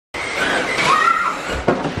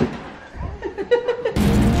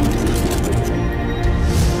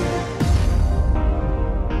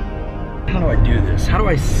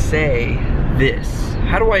I say this?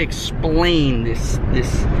 How do I explain this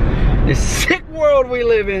sick world we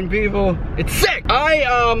live in, people? It's sick.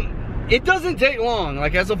 It doesn't take long,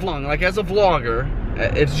 like as a vlogger,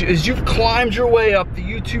 as you've climbed your way up the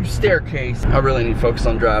YouTube staircase. I really need to focus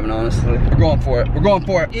on driving, honestly. We're going for it. We're going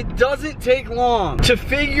for it. It doesn't take long to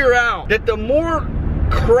figure out that the more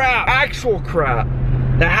crap, actual crap,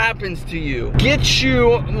 that happens to you gets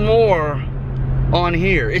you more on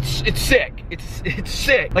here. It's sick. It's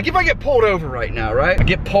sick. Like if I get pulled over right now, right? I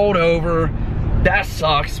get pulled over. That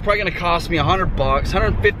sucks. It's probably gonna cost me $100,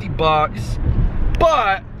 $150,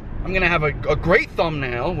 but I'm gonna have a great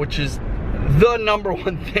thumbnail, which is the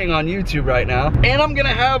 #1 thing on YouTube right now. And I'm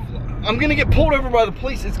gonna get pulled over by the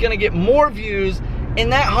police. It's gonna get more views,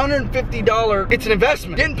 and that $150, it's an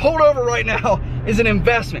investment. Getting pulled over right now is an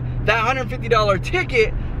investment. That $150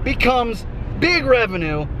 ticket becomes big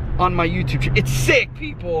revenue on my YouTube channel. It's sick,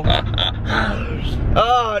 people.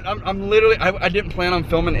 I'm literally, I didn't plan on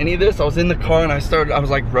filming any of this. I was in the car and I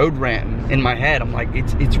was like road ranting in my head. I'm like,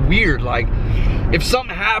 it's weird. Like, if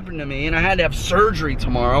something happened to me and I had to have surgery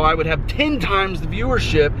tomorrow, I would have 10 times the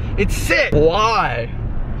viewership. It's sick. Why?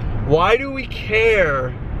 Why do we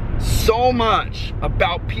care so much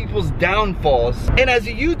about people's downfalls? And as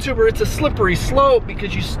a YouTuber, it's a slippery slope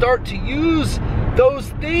because you start to use those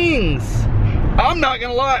things. I'm not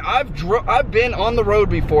gonna lie, I've been on the road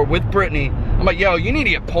before with Brittany. I'm like, yo, you need to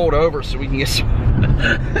get pulled over so we can get some.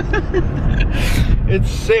 It's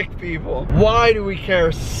sick, people. Why do we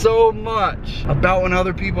care so much about when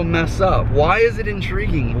other people mess up? Why is it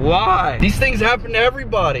intriguing? Why? These things happen to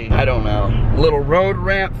everybody. I don't know. A little road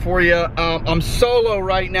rant for you. I'm solo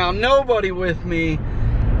right now, nobody with me.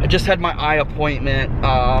 I just had my eye appointment.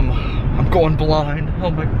 I'm going blind. Oh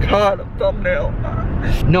my God, a thumbnail.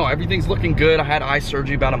 No, everything's looking good. I had eye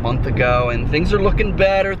surgery about a month ago and things are looking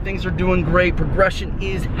better. Things are doing great. Progression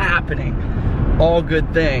is happening. All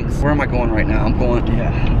good things. Where am I going right now? I'm going,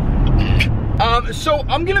 yeah. So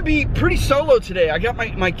I'm gonna be pretty solo today. I got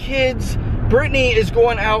my kids. Brittany is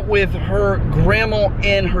going out with her grandma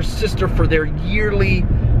and her sister for their yearly,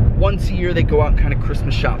 once a year they go out and kind of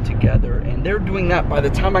Christmas shop together, and they're doing that. By the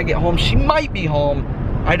time I get home, she might be home.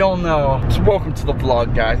 I don't know. So welcome to the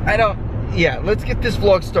vlog, guys. Yeah, let's get this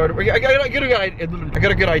vlog started. I got a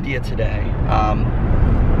good idea today.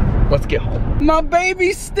 Let's get home. My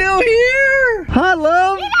baby's still here. Hi,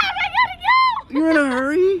 love. Yeah, I gotta go. You're in a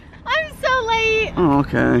hurry? I'm so late. Oh,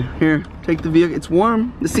 okay. Here, take the vehicle. It's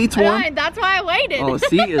warm. The seat's warm. That's why I waited. Oh, the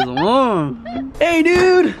seat is warm. Hey,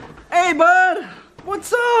 dude. Hey, bud.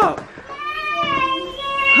 What's up?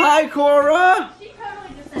 Hi, Cora. She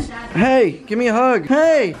totally just said that. Hey, give me a hug.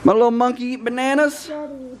 Hey, my little monkey eat bananas.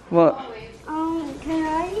 Daddy. What? Can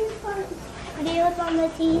I watch videos on the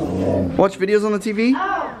TV? Watch videos on the TV?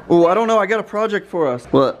 Oh, I don't know. I got a project for us.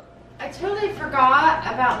 What? I totally forgot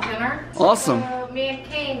about dinner. Awesome. So me and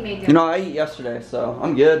Kane made dinner. You know, I ate yesterday, so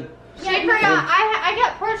I'm good. She forgot. I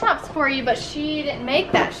got pork chops for you, but she didn't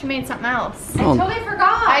make that. She made something else. Oh. I totally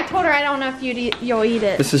forgot. I told her I don't know if you'll eat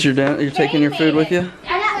it. This is your dinner? You're taking your food with you?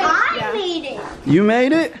 I made it. You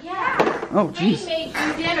made it? Yeah. Oh, Kane jeez. made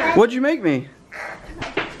you dinner. What'd you make me?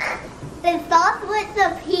 The sauce with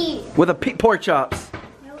the pea. With a pork chops.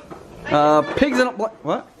 Nope. Pigs in a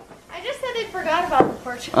what? I just said I forgot about the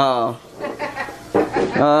pork chops. Oh.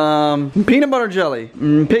 Peanut butter jelly.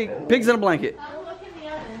 Pigs in a blanket. Oh, look in the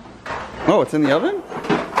oven. Oh, it's in the oven?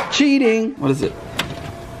 Cheating. What is it?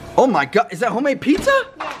 Oh my God, is that homemade pizza?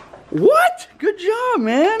 Yeah. What? Good job,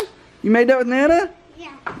 man. You made that with Nana?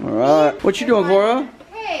 Yeah. All right. What you doing, Cora?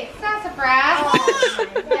 Hey, sassafras. Oh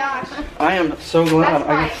my gosh. I am so glad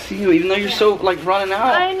I can see you, even though you're so like running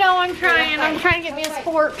out. I know, I'm trying. I'm trying to get me a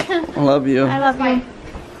sport. I love you. I love you.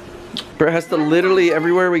 Brett has to literally,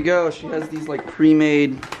 everywhere we go, she has these like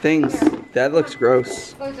pre-made things. That looks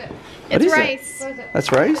gross. Close it. What It's is rice. that?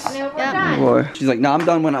 That's rice? No, we're Oh done. boy. She's like, no, I'm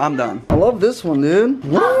done when I'm done. I love this one, dude.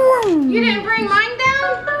 You didn't bring mine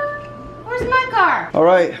down? Where's my car? All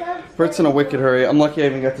right, Britt's in a wicked hurry. I'm lucky I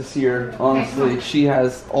even got to see her. Honestly, she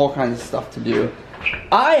has all kinds of stuff to do.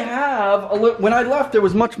 I have, when I left, there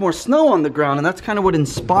was much more snow on the ground, and that's kind of what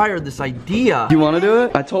inspired this idea. Do you want to do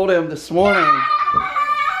it? I told him this morning.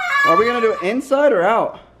 Are we gonna do it inside or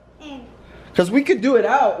out? Because we could do it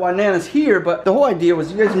out while Nana's here, but the whole idea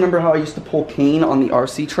was, you guys remember how I used to pull Kane on the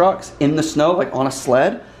RC trucks in the snow, like on a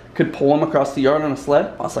sled? Could pull him across the yard on a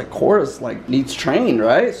sled. I was like, Cora's like needs trained,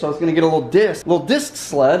 right? So I was gonna get a little disc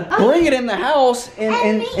sled, bring it in the house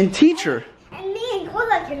and teach her. And me and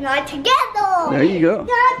Cora can ride together. There you go.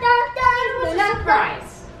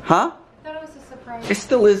 Surprise. Huh? I thought it was a surprise. It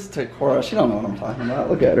still is to Cora. She don't know what I'm talking about.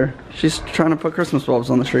 Look at her. She's trying to put Christmas bulbs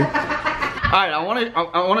on the tree. right, I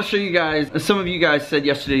want to show you guys. Some of you guys said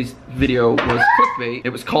yesterday's video was clickbait. It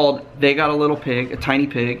was called "They Got a Little Pig," a tiny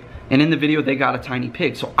pig, and in the video they got a tiny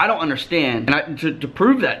pig. So I don't understand. And to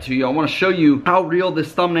prove that to you, I want to show you how real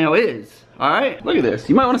this thumbnail is. All right, look at this.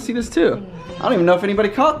 You might want to see this too. I don't even know if anybody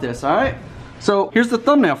caught this. All right. So here's the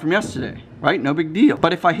thumbnail from yesterday. Right, no big deal.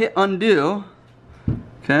 But if I hit undo,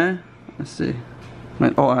 okay, let's see.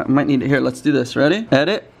 Oh, I might need it here. Let's do this. Ready?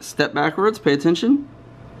 Edit. Step backwards. Pay attention.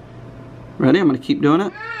 Ready? I'm gonna keep doing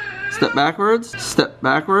it. Step backwards. Step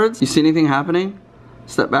backwards. You see anything happening?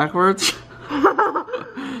 Step backwards.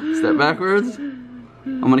 Step backwards.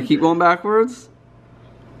 I'm gonna keep going backwards.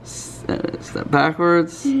 Step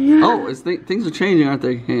backwards. Oh, things are changing, aren't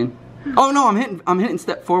they, Kane? Oh no, I'm hitting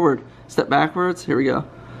step forward. Step backwards. Here we go.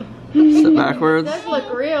 Step backwards. It does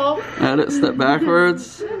look real. Edit. Step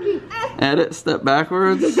backwards. Edit. Step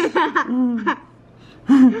backwards.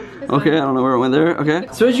 Okay, I don't know where it went there. Okay.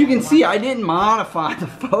 So as you can see, I didn't modify the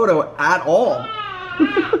photo at all.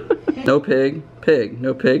 No pig, pig.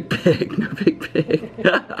 No pig, pig. No pig, pig.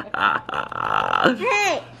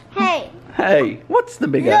 Hey. Hey, what's the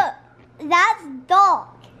big Look, that's dog.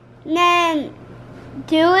 Then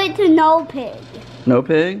do it to no pig. No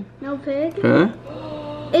pig? No pig? Okay.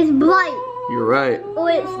 It's bright. You're right. Or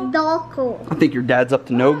it's darker. I think your dad's up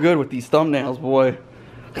to no good with these thumbnails, boy.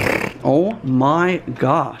 Oh my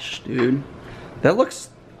gosh, dude. That looks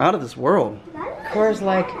out of this world. Cora's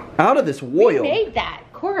like, Out of this we world. made that.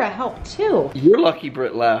 Cora helped too. You're lucky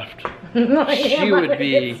Britt left. She would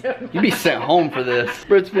be, you'd be sent home for this.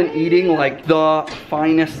 Britt's been eating like the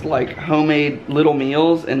finest like homemade little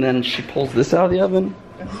meals, and then she pulls this out of the oven.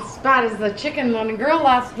 As bad as the chicken on the grill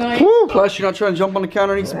last night. Woo! Plus you're not trying to jump on the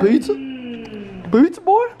counter and eat some pizza? Pizza,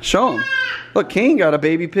 boy? Show him. Look, Kane got a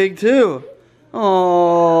baby pig too.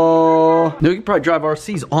 Oh, you could probably drive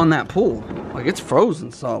RCs on that pool. Like it's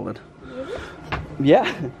frozen solid.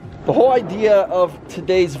 Yeah. The whole idea of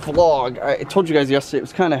today's vlog, I told you guys yesterday, it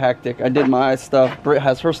was kind of hectic. I did my stuff. Britt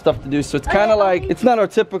has her stuff to do, so it's kind of like, it's not our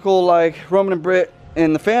typical like Roman and Britt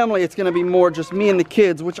and the family. It's gonna be more just me and the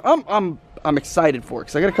kids, which I'm excited for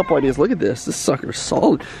because I got a couple ideas. Look at this. This sucker's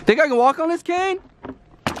solid. Think I can walk on this, Kane?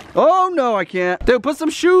 Oh no, I can't. Dude, put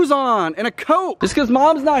some shoes on and a coat. Just because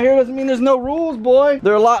mom's not here doesn't mean there's no rules, boy.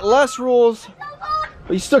 There are a lot less rules.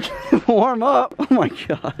 But you still can't warm up. Oh my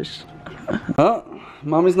gosh.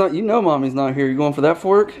 Mommy's not, you know mommy's not here. You going for that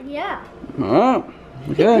fork? Yeah. Alright.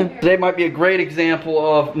 Okay. Today might be a great example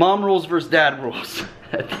of mom rules versus dad rules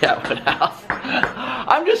at the Atwood house.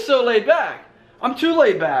 I'm just so laid back. I'm too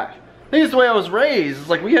laid back. I think it's the way I was raised. It's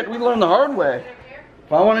like we learned the hard way.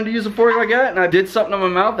 If I wanted to use a fork like that and I did something in my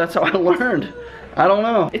mouth, that's how I learned. I don't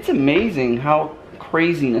know. It's amazing how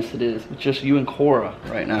craziness it is with just you and Cora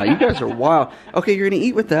right now. You guys are wild. Okay, you're gonna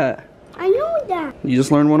eat with that. I know that. You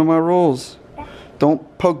just learned one of my rules.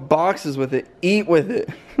 Don't poke boxes with it, eat with it.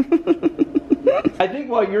 I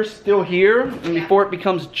think while you're still here, and before it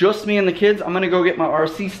becomes just me and the kids, I'm gonna go get my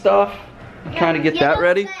RC stuff. Kind of get that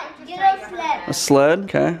ready. Get a sled. A sled,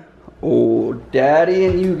 okay. Oh, daddy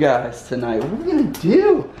and you guys tonight. What are we gonna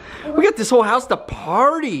do? We got this whole house to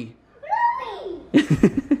party.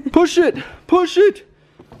 Push it, push it,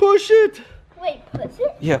 push it. Wait, push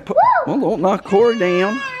it? Yeah, well, don't knock Cora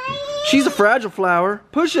down. She's a fragile flower.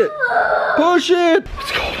 Push it, push it.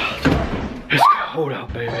 It's cold out. It's cold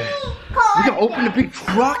out, baby. We gonna open the big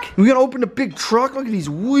truck? We gonna open the big truck? Look at these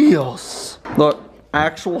wheels. Look.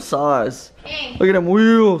 Actual size. Look at them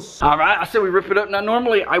wheels. All right, I said we rip it up. Now,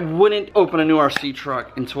 normally I wouldn't open a new RC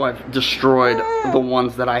truck until I've destroyed the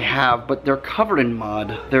ones that I have, but they're covered in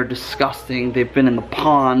mud. They're disgusting. They've been in the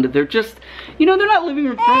pond. They're just, you know, they're not living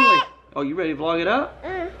room friendly. Oh, you ready to vlog it up?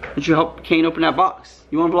 Did you help Kane open that box?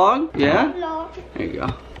 You want to vlog? Yeah? There you go.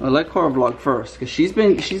 Well, let Cora vlog first, because she's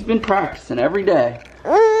been practicing every day.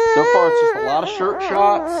 So far, it's just a lot of shirt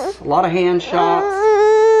shots, a lot of hand shots.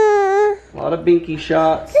 A lot of binky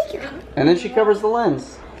shots. And then she covers the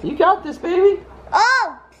lens. You got this, baby.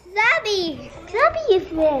 Oh, Zabby. Zabby is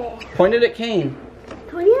there. Point it at Kane.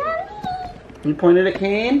 Point it at me. You pointed at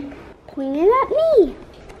Kane? Point it at me.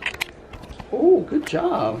 Oh, good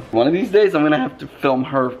job. One of these days, I'm going to have to film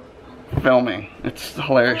her filming. It's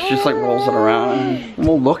hilarious. She just like rolls it around. And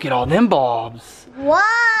we'll look at all them bobs.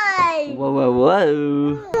 Why? Whoa, whoa,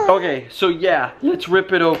 whoa. Okay, so yeah, let's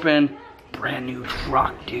rip it open. Brand new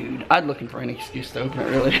truck, dude. I'm looking for any excuse to open it,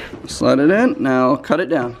 really. Slide it in. Now cut it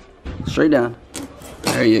down. Straight down.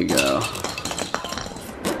 There you go.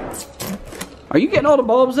 Are you getting all the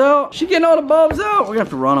bulbs out? She getting all the bulbs out? We're gonna have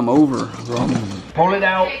to run them over. Pull it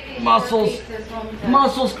out. Muscles.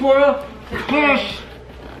 Muscles, Cora. Push.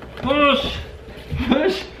 Push.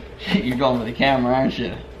 Push. You're going for the camera, aren't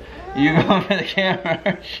you? You go for the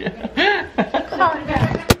camera.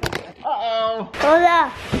 Uh-oh. Hold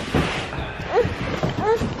up.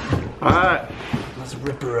 Alright, let's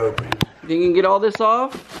rip her open. You can get all this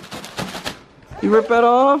off? You rip that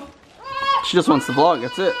off? She just wants the vlog,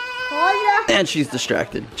 that's it. Hold up. And she's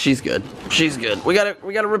distracted. She's good. She's good. We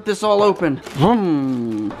gotta rip this all open.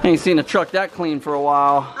 Vroom. Ain't seen a truck that clean for a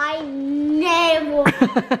while. I never.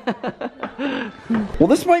 Well,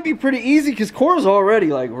 this might be pretty easy because Cora's already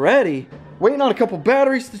like ready. Waiting on a couple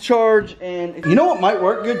batteries to charge, and you know what might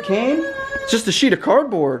work good, Kane? It's just a sheet of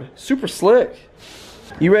cardboard. Super slick.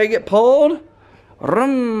 You ready to get pulled?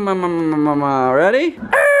 Ready?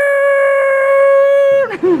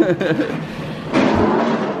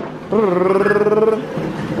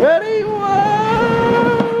 Ready? Whoa!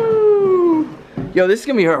 Yo, this is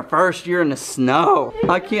gonna be her first year in the snow.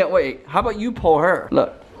 I can't wait. How about you pull her?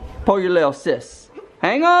 Look, pull your little sis.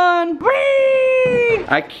 Hang on. Whee!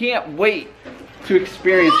 I can't wait to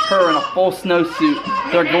experience her in a full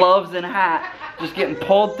snowsuit, their gloves and hat, just getting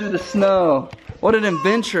pulled through the snow. What an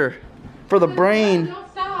adventure for the brain.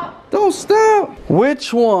 Don't stop. Don't stop.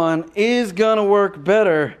 Which one is gonna work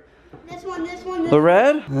better? This one. The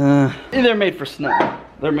red? They're made for snow.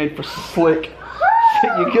 They're made for slick.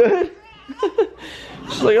 You good?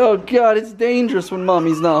 She's like, oh God, it's dangerous when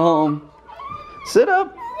mommy's not home. Sit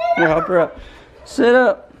up. Here, help her up. Sit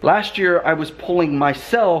up. Last year, I was pulling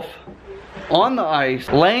myself on the ice,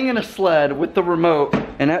 laying in a sled with the remote,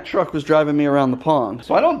 and that truck was driving me around the pond.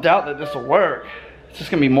 So I don't doubt that this will work. It's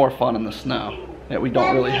just gonna be more fun in the snow that we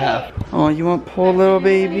don't really have. Oh, you want poor little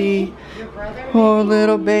baby? Poor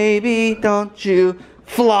little baby, don't you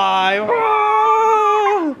fly.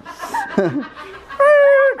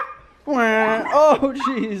 Oh,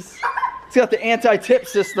 jeez. It's got the anti-tip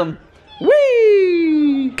system.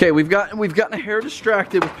 Whee! Okay, we've gotten a hair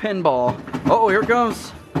distracted with pinball. Oh, here it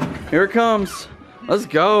comes. Here it comes. Let's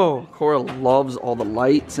go. Cora loves all the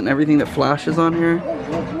lights and everything that flashes on here.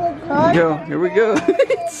 Here we go.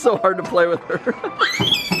 It's so hard to play with her.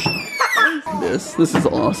 This is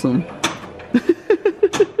awesome.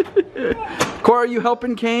 Cora, are you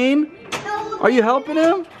helping Kane? Are you helping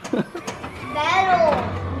him? Battle.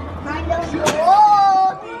 Kind of cool.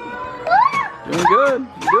 Doing good.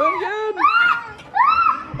 Doing good.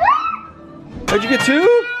 How'd you get two?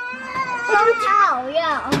 Ow,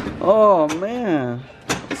 yeah. Oh man.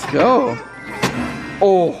 Let's go.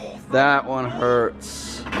 Oh, that one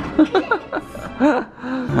hurts.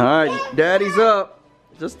 Alright, Daddy's up.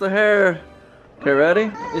 Just the hair. Okay, ready?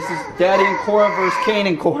 This is Daddy and Cora versus Kane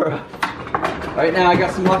and Cora. Right now I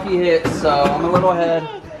got some lucky hits, so I'm a little ahead.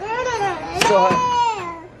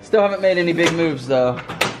 Still haven't made any big moves though.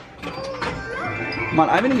 Come on,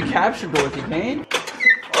 I haven't even captured Dorothy, Kane.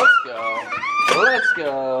 Let's go. Let's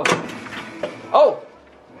go. Oh!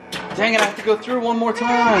 Dang it, I have to go through one more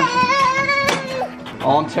time.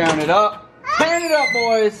 Oh, I'm tearing it up. Tearing it up,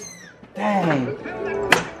 boys. Dang.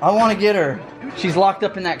 I want to get her. She's locked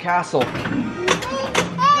up in that castle.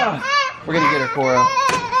 We're going to get her, Cora.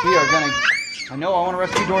 We are going to... I know, I want to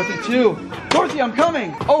rescue Dorothy too. Dorothy, I'm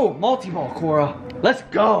coming. Oh, multi-ball, Cora. Let's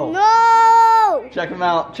go. No! Check him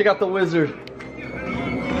out. Check out the wizard.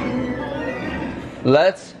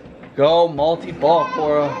 Let's go multi-ball,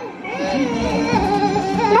 Cora.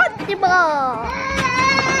 Multi-ball.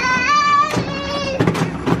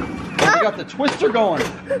 We got the twister going.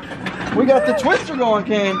 We got the twister going,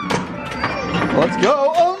 Kane. Let's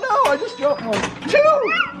go. Oh no, I just dropped one.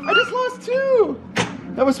 Two! I just lost two.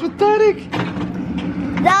 That was pathetic.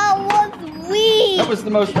 That was weak. That was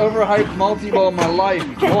the most overhyped multi-ball of my life.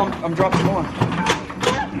 Oh, I'm dropping one.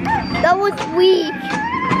 That was weak.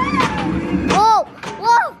 Whoa!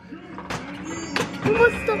 Whoa!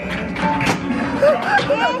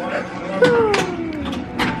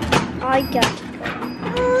 I got it.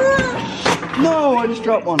 No, I just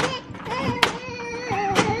dropped one.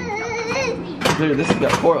 Dude, this has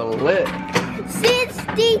got Cora lit.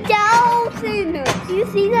 60,000. Do you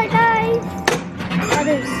see that, guys? That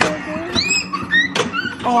is so good.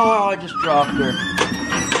 Oh, I just dropped her.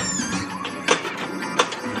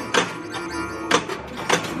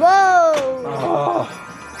 Whoa!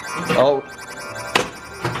 Oh.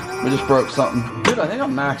 We just broke something. Dude, I think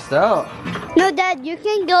I'm maxed out. No, Dad, you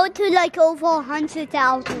can go to like over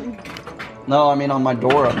 100,000. No, I mean on my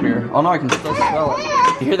door up here. Oh no, I can still smell it.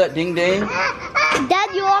 You hear that ding ding? Dad,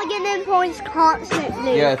 you are getting points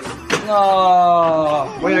constantly. Yeah, it's...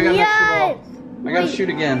 No. Wait, I got an Yes. extra ball. I gotta shoot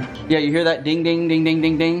again. Yeah, you hear that ding ding ding ding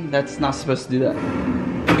ding ding? That's not supposed to do that.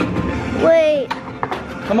 Wait.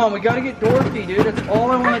 Come on, we gotta get Dorothy, dude. That's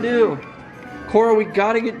all I wanna do. Cora, we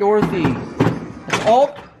gotta get Dorothy. That's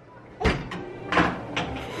all...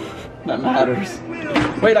 that matters.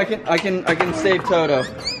 Wait, I can save Toto.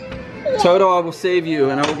 Toto, I will save you,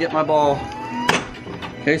 and I will get my ball.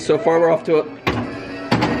 Okay, so far we're off to it.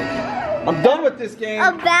 I'm done with this game.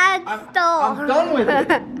 A bad start. I'm done with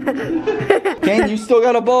it. Kane, you still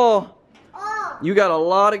got a ball. Oh. You got a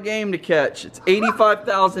lot of game to catch. It's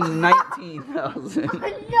 85,000 and 19,000. No.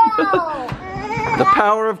 The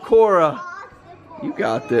power of Cora. You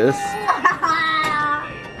got this.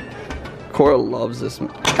 Cora loves this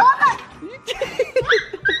one.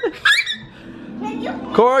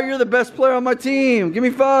 Cora, you're the best player on my team. Give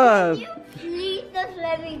me 5. Can you please just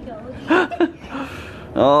let me go?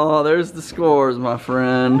 Oh, there's the scores, my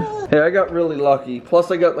friend. Hey, I got really lucky.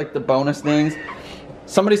 Plus, I got like the bonus things.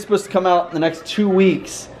 Somebody's supposed to come out in the next 2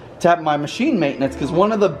 weeks to have my machine maintenance because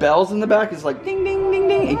one of the bells in the back is like ding, ding, ding,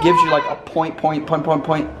 ding. It gives you like a point. I'm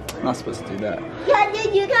not supposed to do that. Yeah,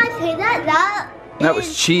 did you guys say that? That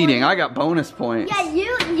was cheating. I got bonus points. Yeah,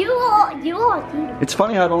 you all cheating. It's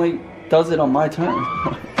funny how it only does it on my turn.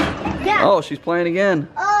 Yeah. Oh, she's playing again.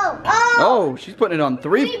 Oh, she's putting it on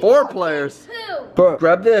 4 players. 2. Bro,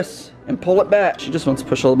 grab this and pull it back. She just wants to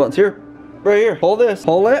push all the buttons. Here, right here. Pull this.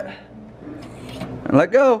 Pull it. And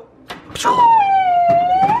let go.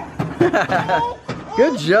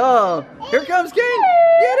 Good job. Here comes Kane.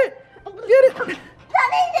 Get it. Get it.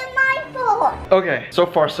 That isn't my fault. Okay, so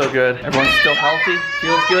far so good. Everyone's still healthy.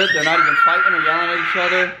 Feels good. They're not even fighting or yelling at each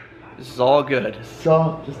other. This is all good.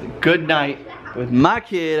 So, just a good night with my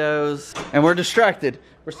kiddos. And we're distracted.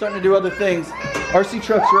 We're starting to do other things. RC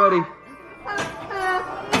truck's ready.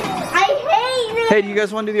 I hate it. Hey, do you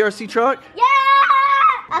guys want to do the RC truck? Yeah.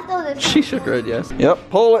 After this. She shook her head yes. Yep,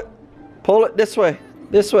 pull it. Pull it this way.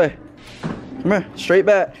 This way. Come here, straight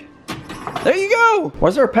back. There you go. Why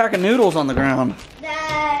is there a pack of noodles on the ground?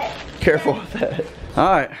 Careful with that. All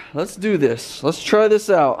right, let's do this. Let's try this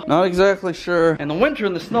out. Not exactly sure. In the winter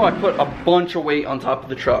and the snow, I put a bunch of weight on top of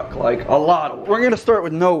the truck, like a lot of weight. We're gonna start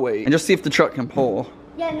with no weight and just see if the truck can pull.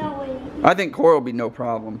 Yeah, no way. I think Cora will be no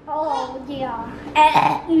problem. Oh, yeah.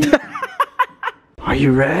 Are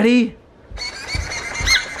you ready?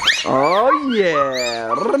 Oh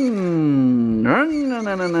yeah.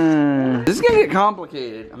 This is gonna get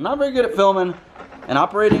complicated. I'm not very good at filming an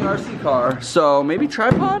operating RC car, so maybe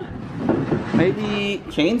tripod? Maybe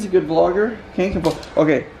Kane's a good vlogger. Kane can vlog.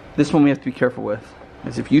 Okay, this one we have to be careful with.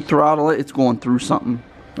 Because if you throttle it, it's going through something.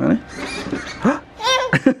 Ready? Dad,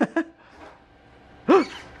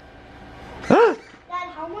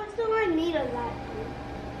 how much do I need of that?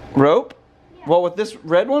 Rope? Yeah. Well, with this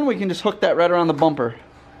red one, we can just hook that right around the bumper.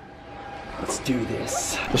 Let's do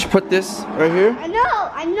this. Let's put this right here. I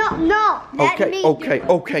know, no.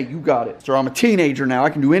 Okay, you got it. So I'm a teenager now. I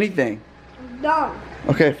can do anything. Done.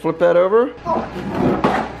 Okay, flip that over. Oh.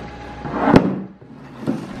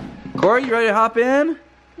 Cora, you ready to hop in?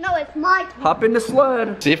 No, it's my turn. Hop in the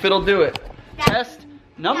sled. See if it'll do it. Test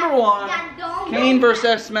number 1. Kane versus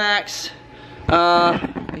S-Max.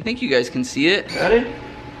 I think you guys can see it. Ready?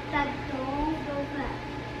 Dad, don't go back.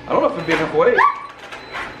 I don't know if it'd be enough weight.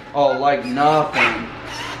 Oh, like nothing.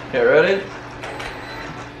 Okay, ready?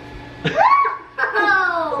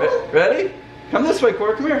 Oh. Ready? Come this way,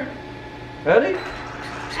 Cora. Come here. Ready?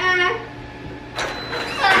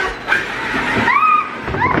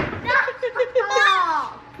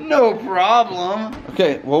 No problem.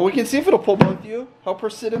 Okay, well, we can see if it'll pull both of you. Help her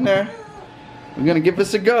sit in there. We're gonna give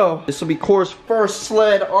this a go. This will be Cora's first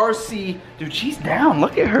sled RC. Dude, she's down.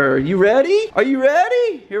 Look at her. You ready? Are you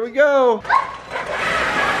ready? Here we go.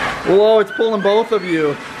 Whoa, it's pulling both of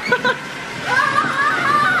you.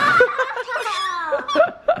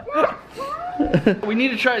 We need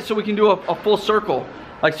to try it so we can do a full circle.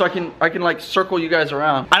 Like, so I can like circle you guys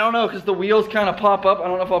around. I don't know, because the wheels kind of pop up. I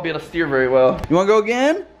don't know if I'll be able to steer very well. You want to go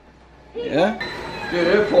again? Yeah? Dude,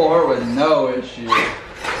 it'll pull her with no issue.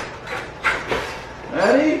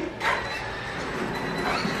 Ready?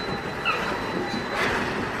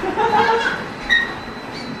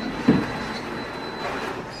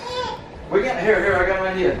 Here, I got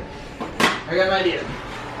an idea.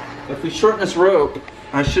 If we shorten this rope,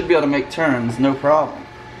 I should be able to make turns, no problem.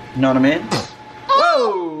 You know what I mean?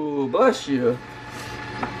 Whoa, bless you.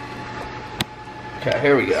 Okay,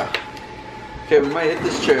 here we go. Okay, we might hit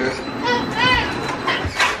this chair.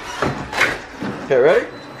 Okay, ready?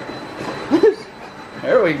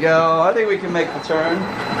 There we go. I think we can make the turn.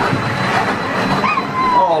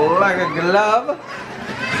 Oh, like a glove.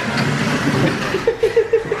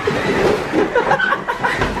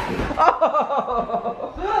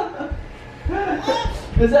 Oh.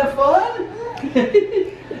 Is that fun?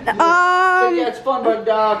 Yeah, it's fun, but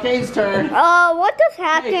Kane's turn. What just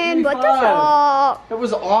happened? Hey, what just That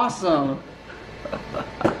was awesome.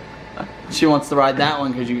 She wants to ride that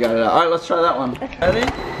one because you got it out. All right, let's try that one. Ready?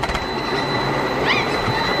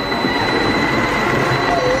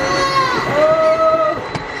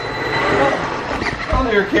 Oh,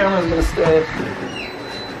 only your camera's gonna stay.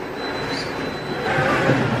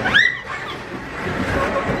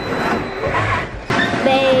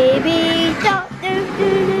 Baby shark do do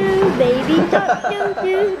do, baby shark do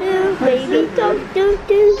do do, baby shark do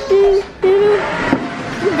do do do,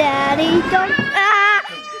 daddy shark.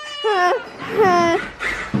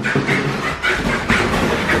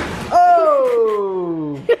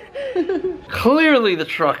 Oh! Clearly the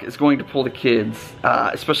truck is going to pull the kids,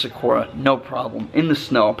 especially Cora, no problem, in the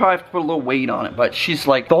snow. I'll probably have to put a little weight on it, but she's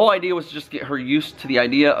like, the whole idea was to just get her used to the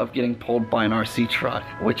idea of getting pulled by an RC truck,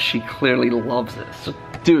 which she clearly loves it. So,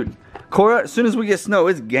 dude, Cora, as soon as we get snow,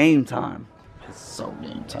 it's game time. It's so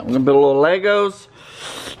game time. We're gonna build a little Legos.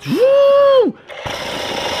 Woo!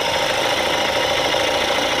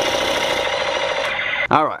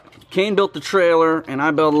 All right. Kane built the trailer, and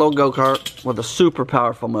I built a little go-kart with a super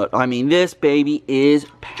powerful motor. I mean, this baby is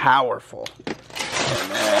powerful.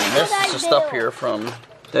 And this is just up here from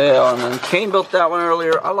Dale, and then Kane built that one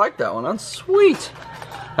earlier. I like that one. That's sweet.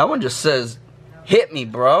 That one just says, hit me,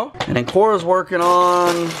 bro. And then Cora's working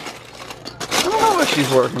on, I don't know what she's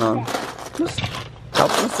working on. Just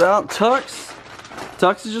helping us out.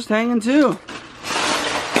 Tux is just hanging too.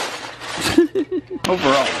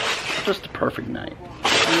 Overall, just a perfect night.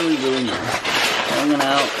 Really, really nice. Hanging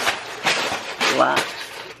out, relaxed,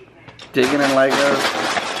 digging in Legos.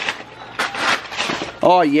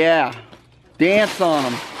 Oh yeah, dance on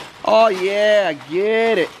them. Oh yeah,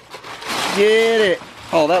 get it, get it.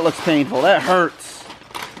 Oh, that looks painful. That hurts.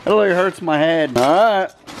 That really hurts my head. All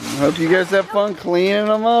right. Hope you guys have fun cleaning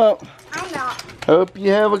them up. I'm not. Hope you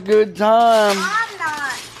have a good time. I'm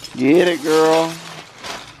not. Get it, girl.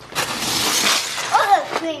 Oh, let's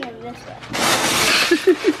clean them this way.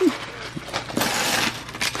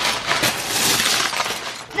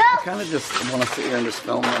 No. I kind of just want to sit here and just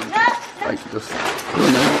film them. No. Like, just,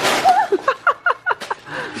 you know.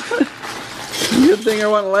 Good thing I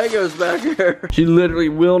want Legos back here. She literally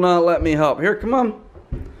will not let me help. Here, come on.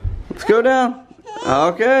 Let's go down.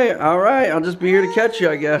 Okay, all right. I'll just be here to catch you,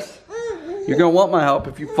 I guess. You're going to want my help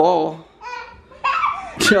if you fall.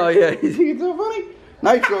 Oh, yeah. You think it's so funny?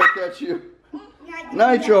 Nitro will catch you.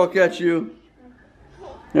 Nitro will catch you.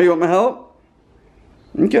 Here, you want my help?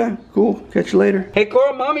 Okay, cool. Catch you later. Hey,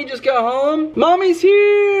 Cora, Mommy just got home. Mommy's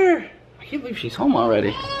here. I can't believe she's home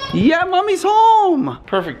already. Yeah, Mommy's home.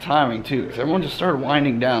 Perfect timing, too, because everyone just started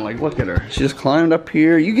winding down. Like, look at her. She just climbed up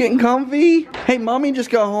here. You getting comfy? Hey, Mommy just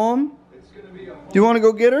got home. Do you want to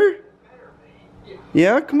go get her?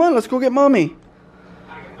 Yeah, come on. Let's go get Mommy.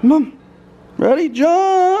 Come on. Ready?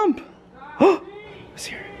 Jump. Oh, it's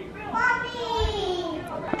here. Mommy.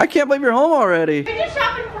 I can't believe you're home already. We're just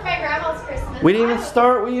shopping for my grandma's Christmas. We didn't even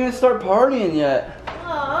start partying yet.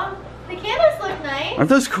 Aw, the candles look nice. Aren't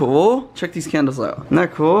those cool? Check these candles out. Isn't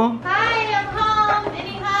that cool? Hi, I'm home.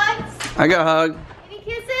 Any hugs? I got a hug. Any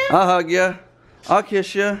kisses? I'll hug you. I'll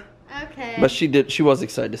kiss you. Okay. But she was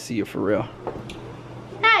excited to see you for real.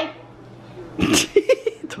 Hi.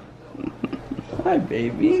 Hi,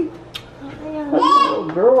 baby. Little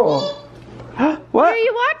girl. What? What are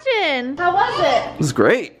you watching? How was it? It was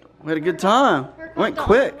great. We had a good time. It went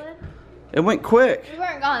quick. It went quick. We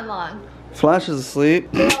weren't gone long. Flash is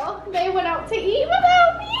asleep. Well, they went out to eat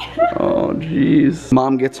without me. Oh, jeez.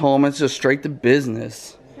 Mom gets home. It's just straight to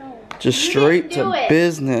business. Just straight to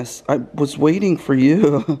business. I was waiting for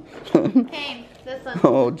you. Kane, this one.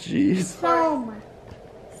 Oh, jeez.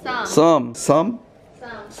 Some.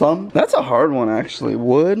 That's a hard one, actually.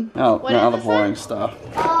 Wood. Oh, What now is the this boring one? stuff.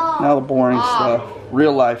 Oh. Now the boring stuff.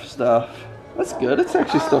 Real life stuff. That's good. It's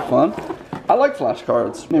actually still fun. I like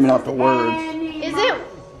flashcards. Maybe not the words.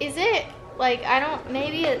 Is it like, I don't,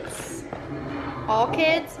 maybe it's all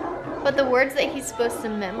kids, but the words that he's supposed to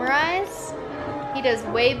memorize, he does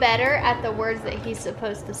way better at the words that he's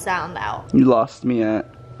supposed to sound out. You lost me at.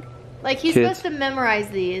 Like, he's Kids. supposed to memorize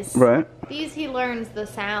these. Right. These he learns the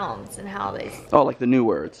sounds and how they. Oh, like the new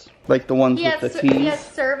words. Like the ones with the T's. He has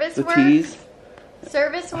service The words. T's.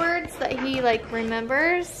 Service words that he like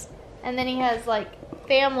remembers, and then he has like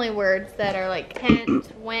family words that are like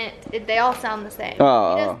Kent, went. They all sound the same.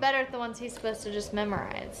 Oh. He does better at the ones he's supposed to just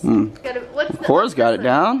memorize. Hmm. Cora's got it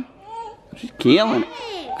down. She's killing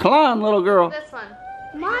it. Come on, little girl. This one.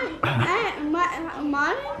 Mommy.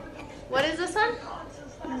 What is this one?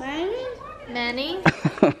 Mommy. Many.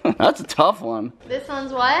 That's a tough one. This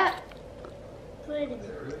one's what? Pretty.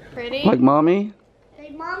 Pretty. Like mommy?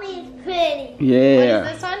 Like mommy is pretty. Yeah. What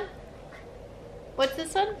is this one? What's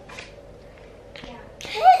this one?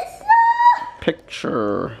 It's so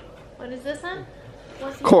picture. What is this one?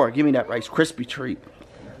 What's this? Cora, give me that Rice Krispie treat.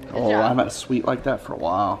 Oh, I job. haven't had a sweet like that for a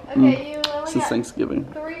while. Okay, you only Since got Thanksgiving.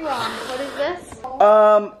 3 wrong. What is this?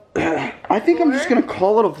 I think I'm just gonna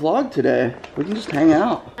call it a vlog today. We can just hang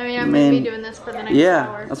out. I mean, I'm gonna be doing this for the next yeah,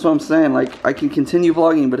 hour. that's what I'm saying. Like, I can continue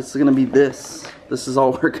vlogging, but it's gonna be this. This is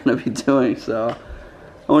all we're gonna be doing, so.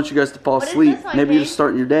 I want you guys to fall What is asleep. this one, Maybe you're Kate? just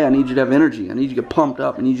starting your day. I need you to have energy. I need you to get pumped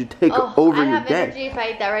up. I need you to take over I'd your have day. energy if I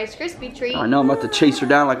ate that Rice Krispie treat. I know, I'm about to chase her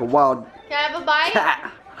down like a wild Can I have a bite?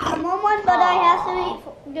 cat. I want one, but I have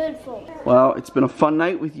to eat good food. Well, it's been a fun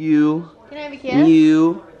night with you. Can I have a kiss? And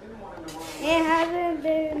you. It hasn't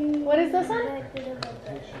been. What is this one?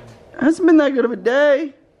 Hasn't been that good of a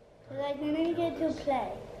day. I didn't get to play.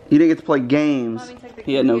 He didn't get to play games. Mommy took the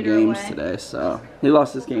He had no computer games away. today, so he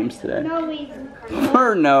lost his games today. No reason.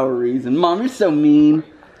 For no reason. Mom, you're so mean.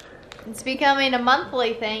 It's becoming a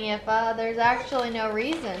monthly thing if there's actually no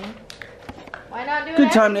reason. Why not do it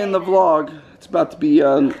Good time every to end day the then? vlog. It's about to be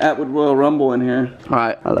Atwood Royal Rumble in here.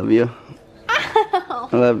 Alright, I love you. I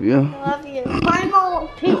love you. Love you. Final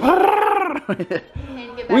picture. And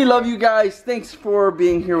get We back. love you guys. Thanks for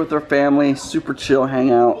being here with our family. Super chill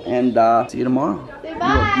hangout. And see you tomorrow. Say You bye.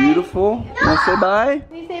 are beautiful. Want to say bye?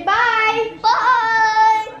 We say bye.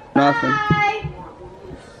 Bye. Nothing. Bye.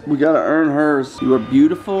 We gotta earn hers. You are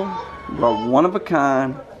beautiful. You are one of a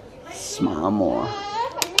kind. Smile more.